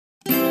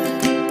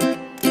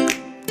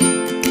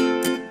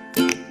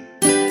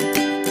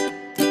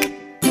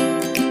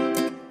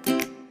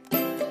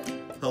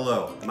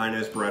my name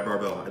is Brad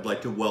Barbeau. I'd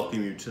like to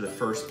welcome you to the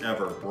first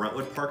ever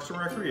Brentwood Parks and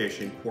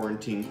Recreation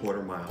Quarantine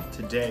Quarter Mile.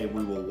 Today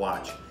we will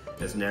watch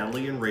as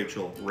Natalie and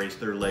Rachel race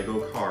their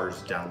Lego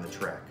cars down the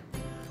track.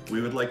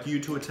 We would like you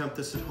to attempt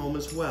this at home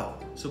as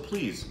well. So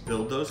please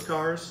build those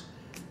cars,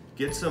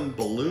 get some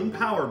balloon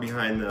power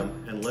behind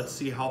them, and let's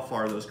see how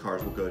far those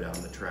cars will go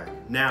down the track.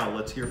 Now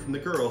let's hear from the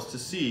girls to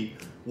see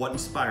what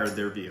inspired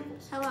their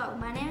vehicles. Hello,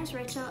 my name is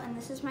Rachel and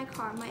this is my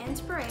car. My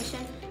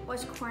inspiration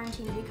was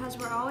quarantine because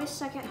we're always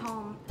stuck at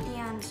home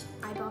and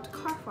I built a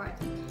car for it.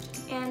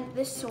 And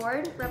this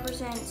sword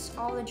represents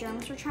all the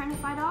germs we're trying to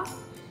fight off,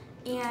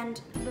 and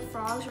the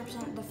frogs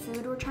represent the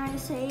food we're trying to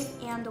save,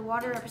 and the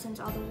water represents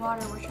all the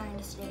water we're trying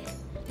to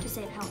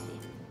save healthy.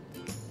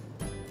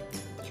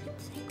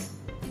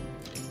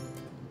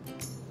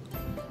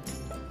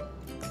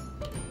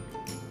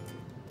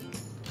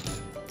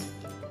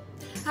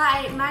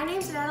 Hi, my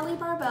name's Natalie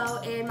Barbeau,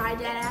 and my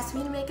dad asked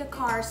me to make a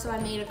car, so I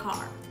made a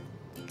car.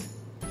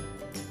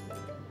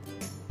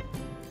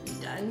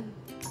 Done.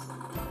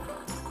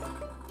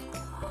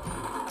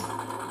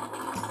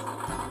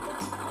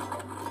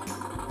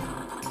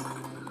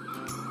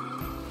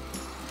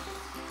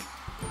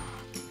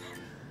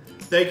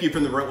 Thank you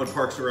from the Brentwood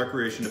Parks and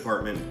Recreation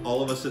Department.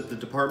 All of us at the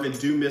department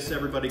do miss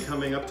everybody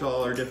coming up to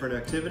all our different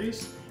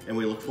activities, and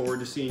we look forward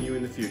to seeing you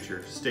in the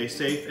future. Stay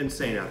safe and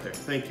sane out there.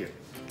 Thank you.